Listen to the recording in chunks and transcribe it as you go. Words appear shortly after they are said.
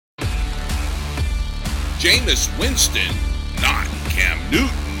Jameis Winston, not Cam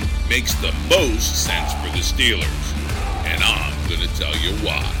Newton, makes the most sense for the Steelers. And I'm going to tell you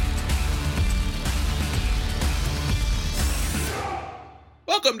why.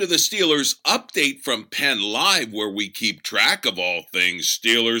 Welcome to the Steelers Update from Penn Live, where we keep track of all things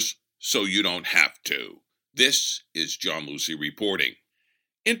Steelers so you don't have to. This is John Lucy reporting.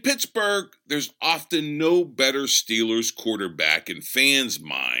 In Pittsburgh, there's often no better Steelers quarterback in fans'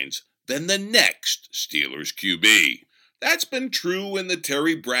 minds than the next Steelers QB. That's been true in the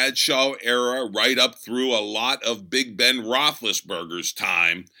Terry Bradshaw era right up through a lot of Big Ben Roethlisberger's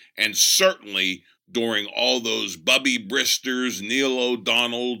time, and certainly during all those Bubby Bristers, Neil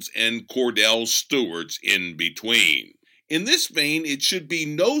O'Donnells, and Cordell Stewarts in between. In this vein, it should be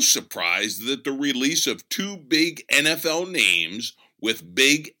no surprise that the release of two big NFL names with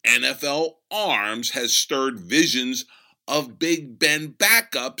big NFL arms has stirred visions of Big Ben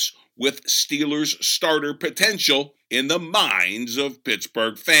backups with Steelers starter potential in the minds of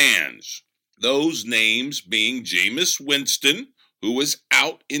Pittsburgh fans. Those names being Jameis Winston, who is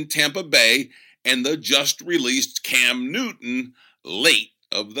out in Tampa Bay, and the just-released Cam Newton, late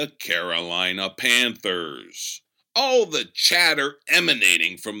of the Carolina Panthers. All the chatter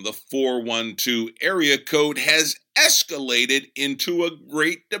emanating from the 412 area code has escalated into a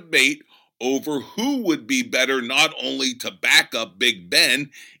great debate over who would be better not only to back up Big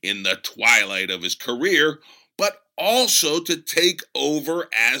Ben in the twilight of his career, but also to take over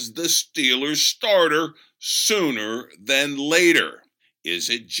as the Steelers starter sooner than later.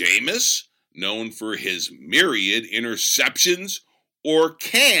 Is it Jameis, known for his myriad interceptions, or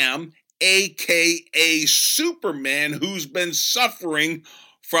Cam, a.k.a. Superman, who's been suffering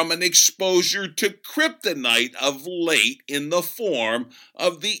from an exposure to kryptonite of late in the form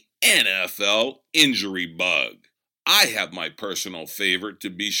of the NFL injury bug? I have my personal favorite, to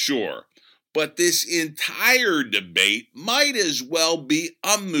be sure, but this entire debate might as well be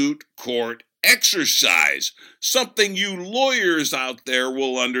a moot court exercise, something you lawyers out there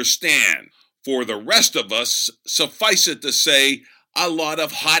will understand. For the rest of us, suffice it to say, a lot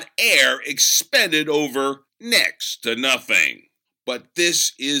of hot air expended over next to nothing. But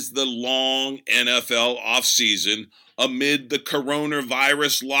this is the long NFL offseason amid the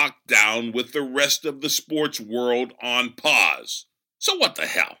coronavirus lockdown with the rest of the sports world on pause. So what the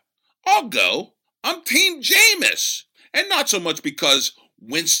hell? I'll go. I'm Team Jameis. And not so much because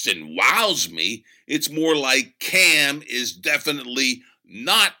Winston wows me. It's more like Cam is definitely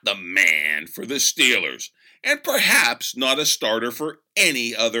not the man for the Steelers, and perhaps not a starter for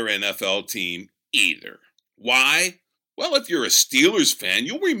any other NFL team either. Why? Well, if you're a Steelers fan,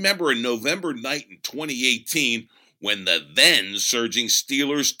 you'll remember a November night in 2018 when the then-surging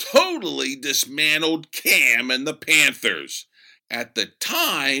Steelers totally dismantled Cam and the Panthers. At the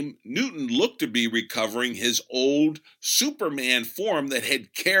time, Newton looked to be recovering his old Superman form that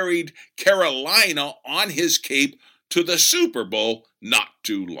had carried Carolina on his cape to the Super Bowl not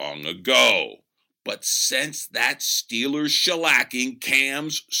too long ago. But since that Steelers shellacking,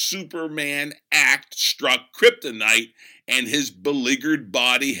 Cam's Superman act struck kryptonite, and his beleaguered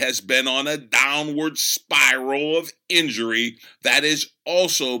body has been on a downward spiral of injury that is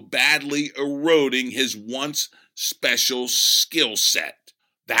also badly eroding his once special skill set.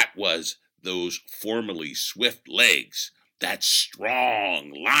 That was those formerly swift legs, that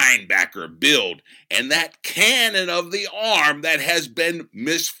strong linebacker build, and that cannon of the arm that has been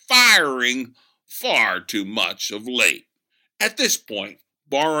misfiring far too much of late. At this point,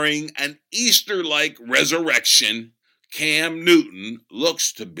 barring an Easter-like resurrection, Cam Newton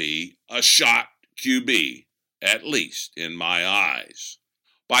looks to be a shot QB, at least in my eyes.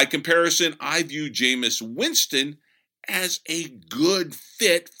 By comparison, I view Jameis Winston as a good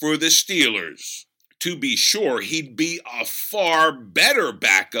fit for the Steelers. To be sure, he'd be a far better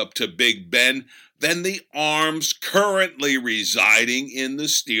backup to Big Ben than the arms currently residing in the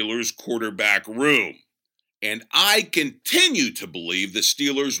Steelers' quarterback room. And I continue to believe the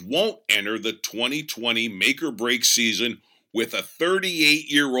Steelers won't enter the 2020 make-or-break season with a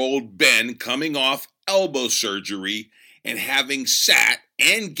 38-year-old Ben coming off elbow surgery and having sat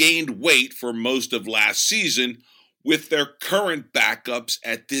and gained weight for most of last season with their current backups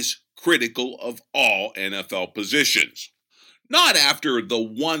at this critical of all NFL positions. Not after the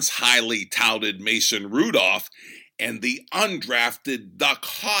once highly touted Mason Rudolph and the undrafted Duck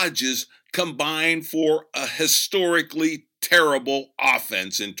Hodges combined for a historically terrible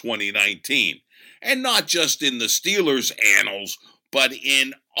offense in 2019. And not just in the Steelers' annals, but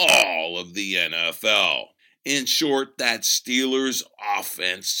in all of the NFL. In short, that Steelers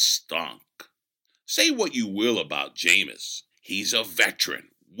offense stunk. Say what you will about Jameis. He's a veteran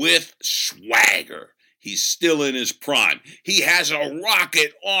with swagger. He's still in his prime. He has a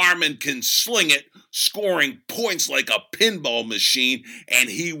rocket arm and can sling it, scoring points like a pinball machine, and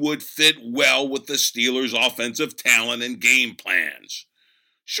he would fit well with the Steelers' offensive talent and game plans.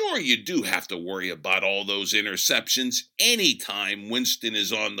 Sure, you do have to worry about all those interceptions anytime Winston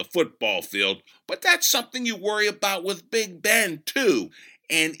is on the football field, but that's something you worry about with Big Ben, too.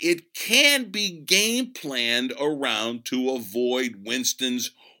 And it can be game planned around to avoid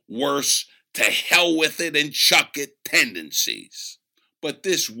Winston's worse to hell with it and chuck it tendencies. But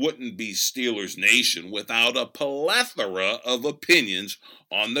this wouldn't be Steelers Nation without a plethora of opinions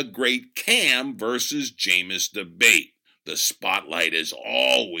on the great Cam versus Jameis debate. The spotlight is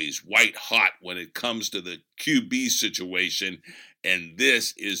always white hot when it comes to the QB situation, and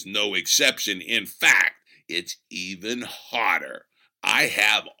this is no exception. In fact, it's even hotter. I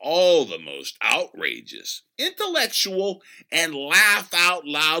have all the most outrageous, intellectual, and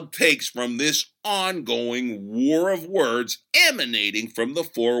laugh-out-loud takes from this ongoing war of words emanating from the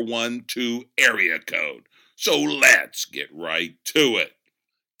 412 area code. So let's get right to it.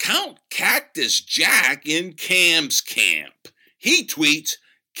 Count Cactus Jack in Cam's camp. He tweets,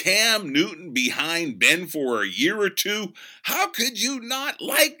 "Cam Newton behind Ben for a year or two? How could you not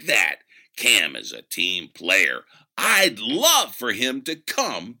like that? Cam is a team player. I'd love for him to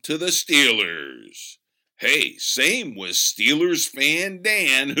come to the Steelers." Hey, same with Steelers fan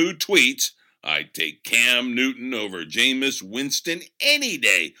Dan, who tweets, "I'd take Cam Newton over Jameis Winston any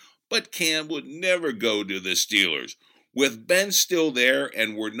day, but Cam would never go to the Steelers. With Ben still there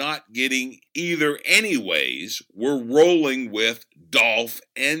and we're not getting either anyways, we're rolling with Dolph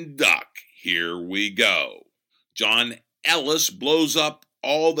and Duck. Here we go." John Ellis blows up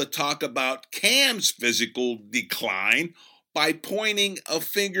all the talk about Cam's physical decline by pointing a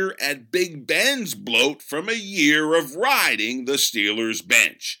finger at Big Ben's bloat from a year of riding the Steelers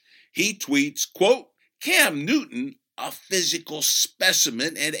bench. He tweets, quote, "Cam Newton, a physical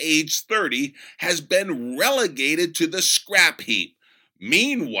specimen at age 30, has been relegated to the scrap heap.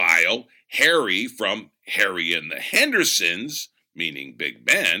 Meanwhile, Harry from Harry and the Hendersons, meaning Big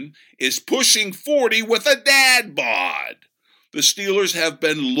Ben, is pushing 40 with a dad bod. The Steelers have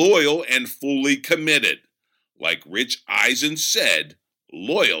been loyal and fully committed. Like Rich Eisen said,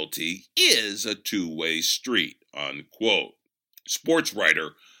 loyalty is a two-way street," unquote. Sports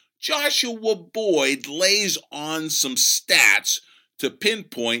writer Joshua Boyd lays on some stats to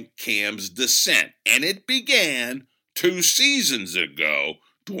pinpoint Cam's descent, and it began 2 seasons ago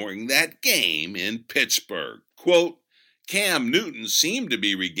during that game in Pittsburgh. Quote, "Cam Newton seemed to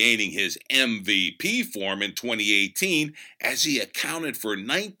be regaining his MVP form in 2018 as he accounted for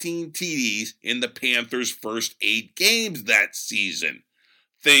 19 TDs in the Panthers' first 8 games that season.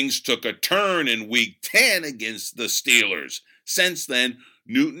 Things took a turn in Week 10 against the Steelers. Since then,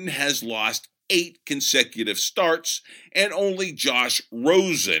 Newton has lost 8 consecutive starts, and only Josh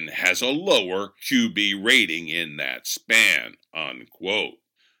Rosen has a lower QB rating in that span," unquote.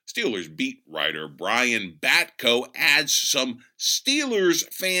 Steelers beat writer Brian Batko adds some Steelers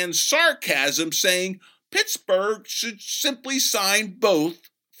fan sarcasm, saying Pittsburgh should simply sign both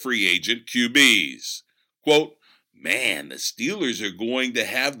free agent QBs. Quote, "Man, the Steelers are going to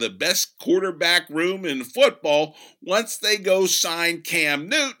have the best quarterback room in football once they go sign Cam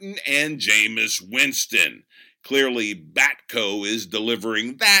Newton and Jameis Winston." Clearly, Batko is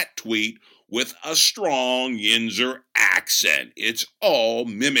delivering that tweet with a strong Yinzer accent. It's all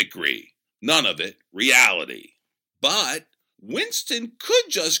mimicry, none of it reality. But Winston could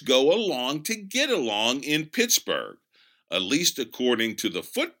just go along to get along in Pittsburgh, at least according to the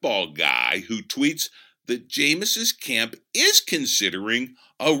football guy who tweets that Jameis's camp is considering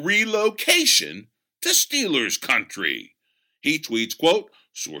a relocation to Steelers country. He tweets, quote,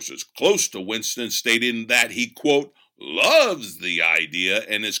 "Sources close to Winston stating that he, quote, loves the idea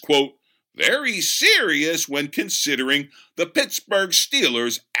and is, quote, very serious when considering the Pittsburgh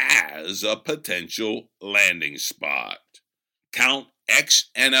Steelers as a potential landing spot." Count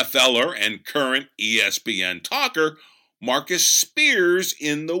ex-NFLer and current ESPN talker Marcus Spears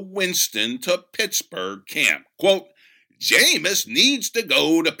in the Winston to Pittsburgh camp. Quote, "Jameis needs to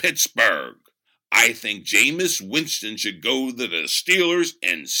go to Pittsburgh. I think Jameis Winston should go to the Steelers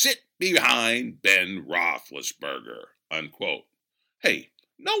and sit behind Ben Roethlisberger," unquote. Hey,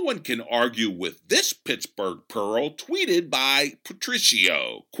 no one can argue with this Pittsburgh pearl tweeted by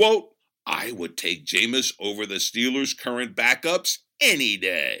Patricio. Quote, "I would take Jameis over the Steelers' current backups any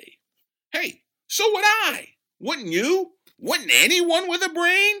day." Hey, so would I. Wouldn't you? Wouldn't anyone with a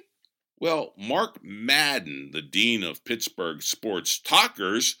brain? Well, Mark Madden, the dean of Pittsburgh sports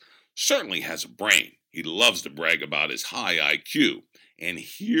talkers, certainly has a brain. He loves to brag about his high IQ. And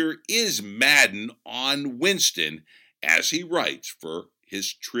here is Madden on Winston as he writes for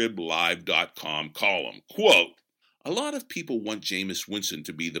his TribLive.com column. Quote, "A lot of people want Jameis Winston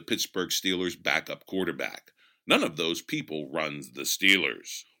to be the Pittsburgh Steelers' backup quarterback. None of those people runs the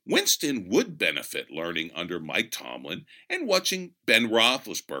Steelers. Winston would benefit learning under Mike Tomlin and watching Ben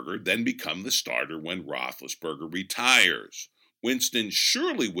Roethlisberger then become the starter when Roethlisberger retires. Winston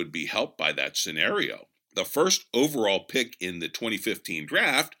surely would be helped by that scenario. The first overall pick in the 2015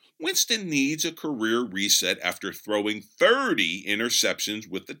 draft, Winston needs a career reset after throwing 30 interceptions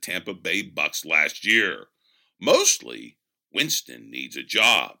with the Tampa Bay Bucks last year. Mostly, Winston needs a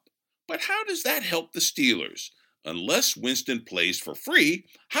job. But how does that help the Steelers? Unless Winston plays for free,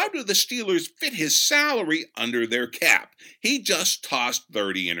 how do the Steelers fit his salary under their cap? He just tossed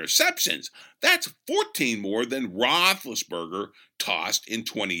 30 interceptions. That's 14 more than Roethlisberger tossed in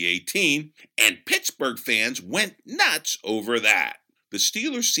 2018, and Pittsburgh fans went nuts over that. The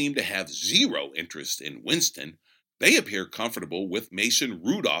Steelers seem to have zero interest in Winston. They appear comfortable with Mason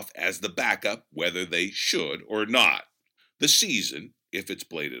Rudolph as the backup, whether they should or not. The season, if it's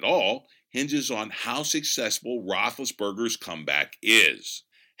played at all, hinges on how successful Roethlisberger's comeback is.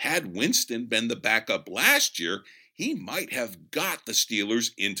 Had Winston been the backup last year, he might have got the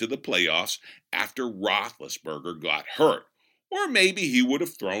Steelers into the playoffs after Roethlisberger got hurt, or maybe he would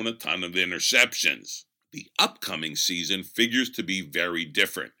have thrown a ton of interceptions. The upcoming season figures to be very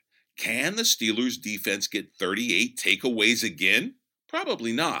different. Can the Steelers' defense get 38 takeaways again?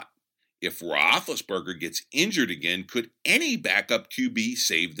 Probably not. If Roethlisberger gets injured again, could any backup QB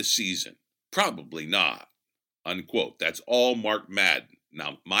save the season? Probably not." Unquote. That's all Mark Madden.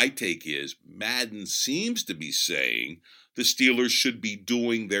 Now, my take is Madden seems to be saying the Steelers should be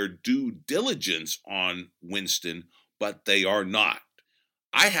doing their due diligence on Winston, but they are not.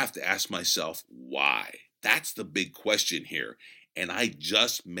 I have to ask myself why. That's the big question here, and I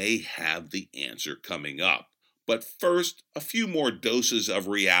just may have the answer coming up. But first, a few more doses of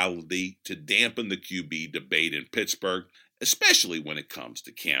reality to dampen the QB debate in Pittsburgh, especially when it comes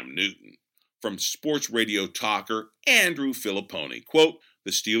to Cam Newton. From sports radio talker Andrew Filipponi, quote,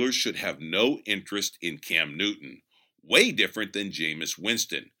 "The Steelers should have no interest in Cam Newton. Way different than Jameis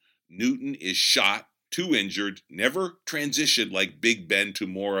Winston. Newton is shot, too injured, never transitioned like Big Ben to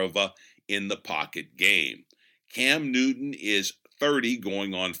more of a in-the-pocket game. Cam Newton is 30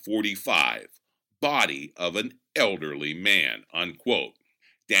 going on 45. Body of an elderly man," unquote.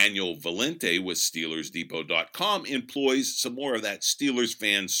 Daniel Valente with SteelersDepot.com employs some more of that Steelers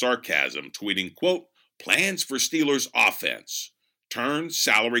fan sarcasm, tweeting, quote, "Plans for Steelers offense. Turn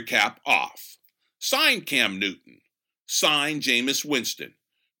salary cap off. Sign Cam Newton. Sign Jameis Winston.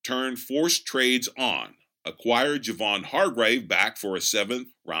 Turn forced trades on. Acquire Javon Hargrave back for a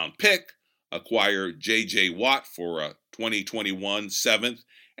 7th-round pick. Acquire J.J. Watt for a 2021 7th.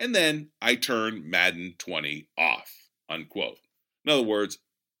 And then I turn Madden 20 off," unquote. In other words,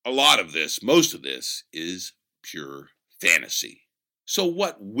 a lot of this, most of this, is pure fantasy. So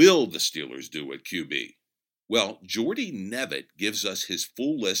what will the Steelers do at QB? Well, Jordy Nevitt gives us his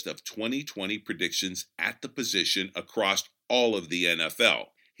full list of 2020 predictions at the position across all of the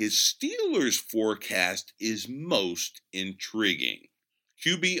NFL. His Steelers forecast is most intriguing.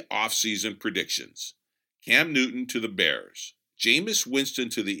 QB offseason predictions: Cam Newton to the Bears, Jameis Winston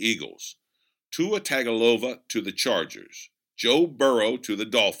to the Eagles, Tua Tagovailoa to the Chargers, Joe Burrow to the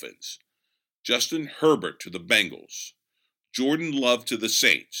Dolphins, Justin Herbert to the Bengals, Jordan Love to the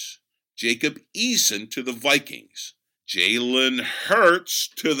Saints, Jacob Eason to the Vikings, Jalen Hurts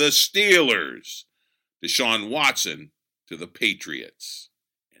to the Steelers, Deshaun Watson to the Patriots.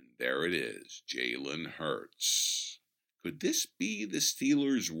 And there it is, Jalen Hurts. Could this be the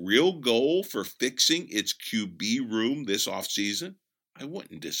Steelers' real goal for fixing its QB room this offseason? I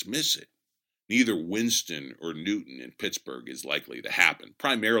wouldn't dismiss it. Neither Winston or Newton in Pittsburgh is likely to happen,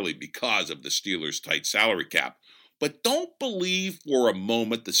 primarily because of the Steelers' tight salary cap. But don't believe for a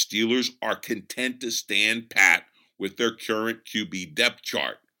moment the Steelers are content to stand pat with their current QB depth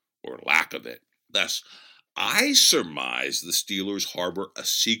chart, or lack of it. Thus, I surmise the Steelers harbor a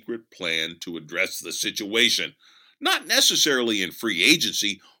secret plan to address the situation, not necessarily in free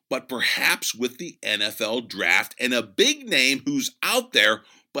agency, but perhaps with the NFL draft and a big name who's out there,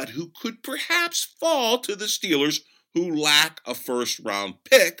 but who could perhaps fall to the Steelers, who lack a first-round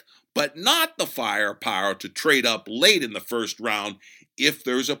pick, but not the firepower to trade up late in the first round if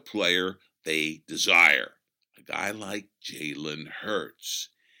there's a player they desire. A guy like Jalen Hurts.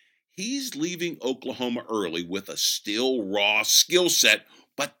 He's leaving Oklahoma early with a still raw skill set,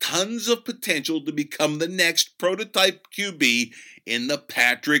 but tons of potential to become the next prototype QB in the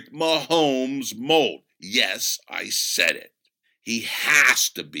Patrick Mahomes mold. Yes, I said it. He has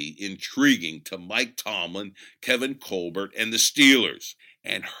to be intriguing to Mike Tomlin, Kevin Colbert, and the Steelers.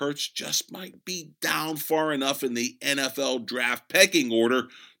 And Hurts just might be down far enough in the NFL draft pecking order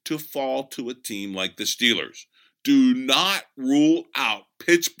to fall to a team like the Steelers. Do not rule out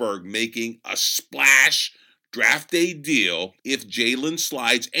Pittsburgh making a splash draft day deal if Jalen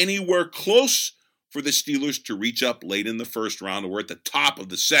slides anywhere close for the Steelers to reach up late in the first round or at the top of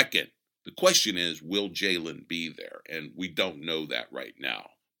the second. The question is, will Jalen be there? And we don't know that right now.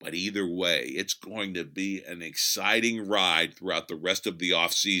 But either way, it's going to be an exciting ride throughout the rest of the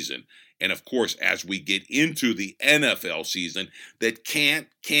offseason. And of course, as we get into the NFL season, that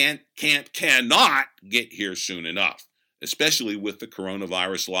cannot get here soon enough, especially with the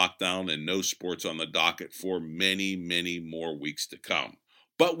coronavirus lockdown and no sports on the docket for many, many more weeks to come.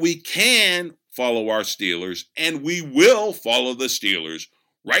 But we can follow our Steelers, and we will follow the Steelers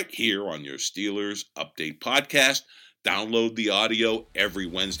right here on your Steelers Update podcast. Download the audio every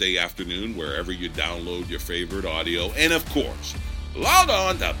Wednesday afternoon wherever you download your favorite audio. And of course, log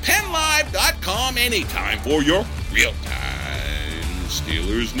on to PennLive.com anytime for your real-time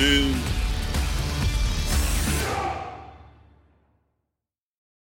Steelers news.